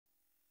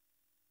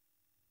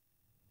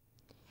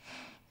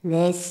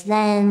This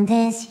land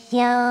is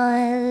your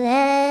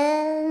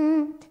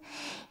land,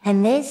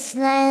 and this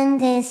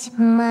land is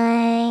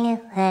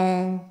my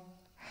land.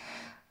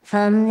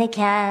 From the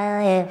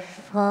California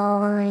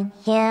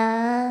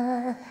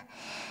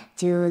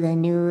to the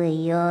New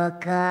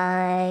York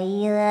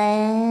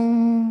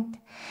Island,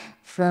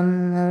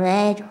 from the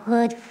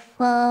redwood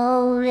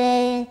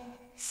forest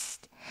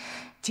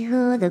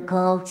to the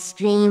Gulf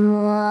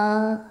Stream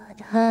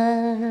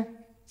waters.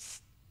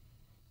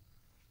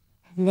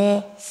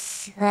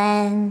 This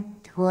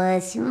land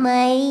was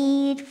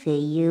made for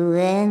you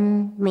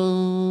and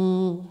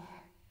me.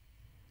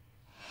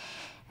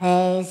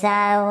 As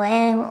I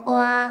went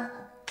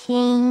walking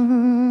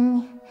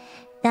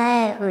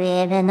that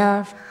ribbon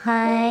of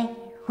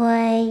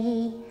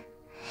highway,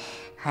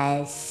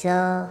 I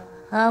saw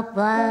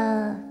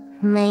above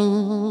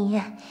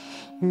me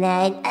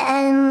that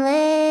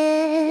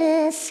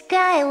endless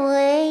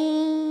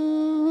skyway.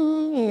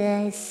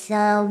 I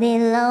saw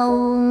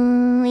below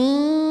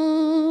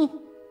me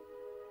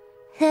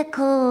the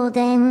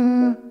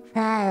Golden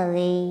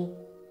Valley.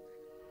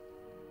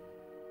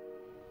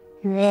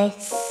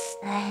 This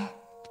land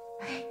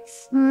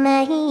is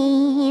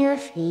made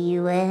for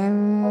you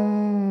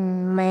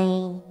and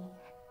me.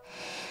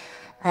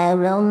 I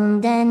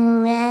roamed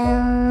and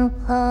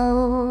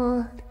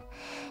rambled,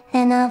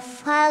 and I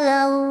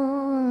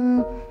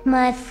followed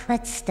my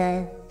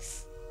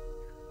footsteps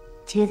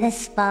to the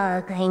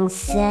sparkling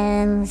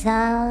sands of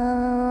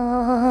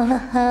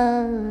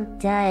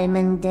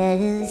diamond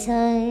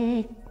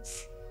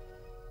deserts.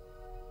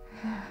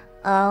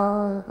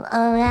 All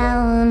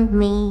around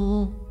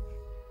me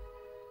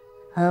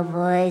a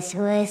voice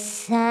was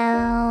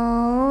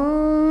sounding.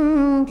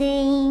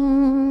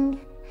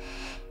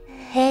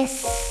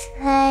 This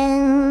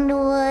land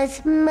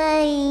was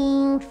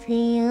made for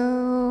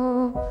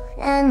you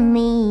and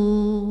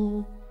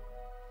me.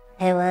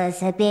 There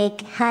was a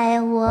big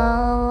high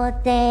wall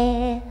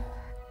there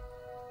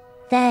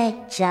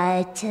that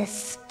tried to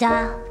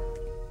stop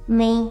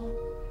me.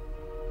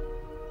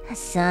 A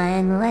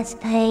sign was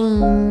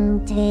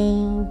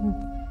painted.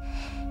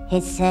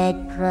 It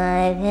said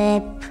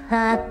private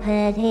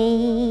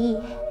property,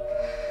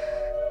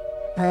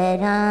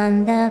 but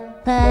on the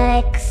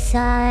back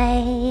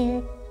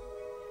side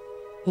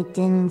it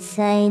didn't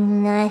say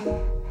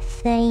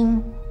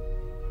nothing.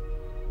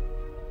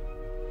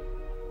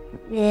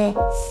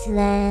 This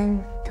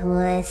land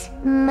was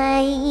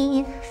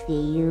made for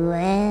you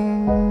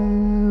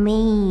and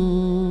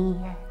me.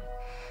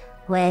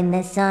 When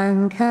the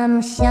sun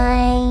comes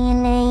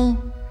shining,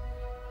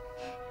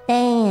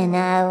 then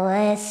I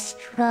was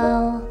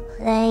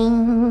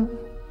strolling,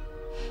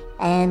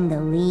 and the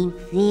wheat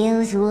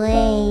fields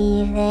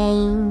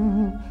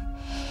waving,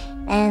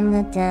 and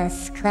the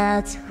dust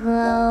clouds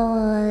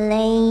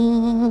rolling.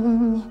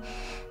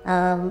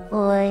 A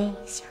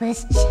voice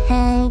was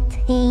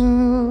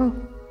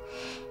chanting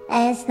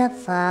as the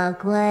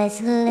fog was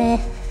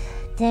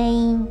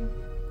lifting.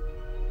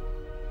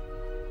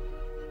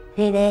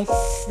 This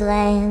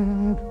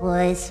land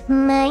was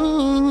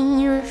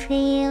made for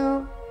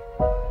you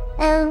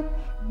and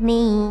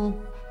me.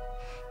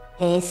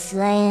 This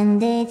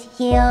land is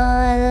your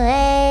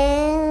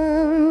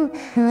land.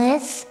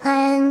 This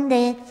land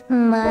is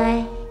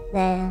my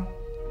land.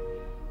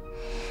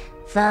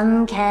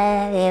 From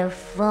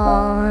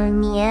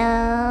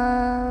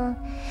California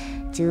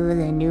to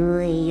the New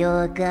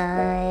York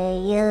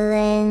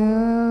Island,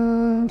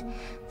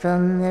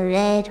 from the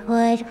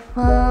redwood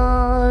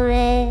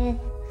forest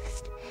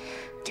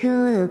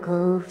to the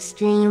Gulf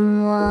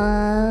Stream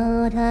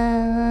waters.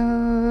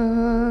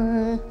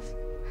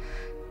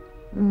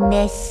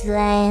 This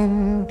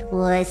land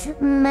was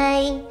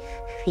made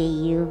for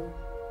you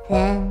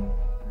and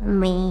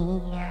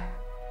me.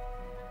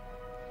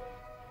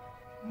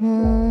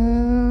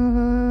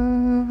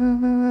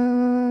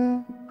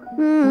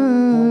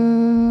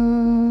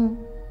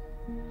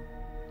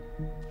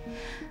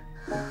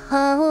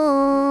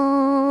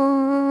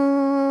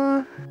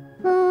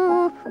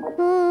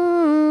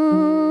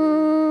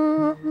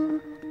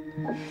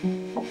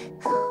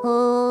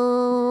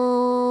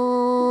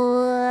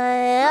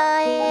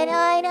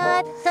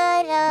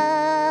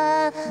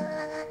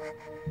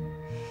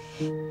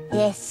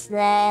 This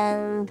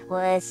land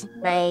was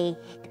made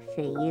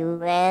for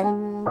you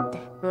and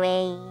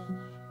me.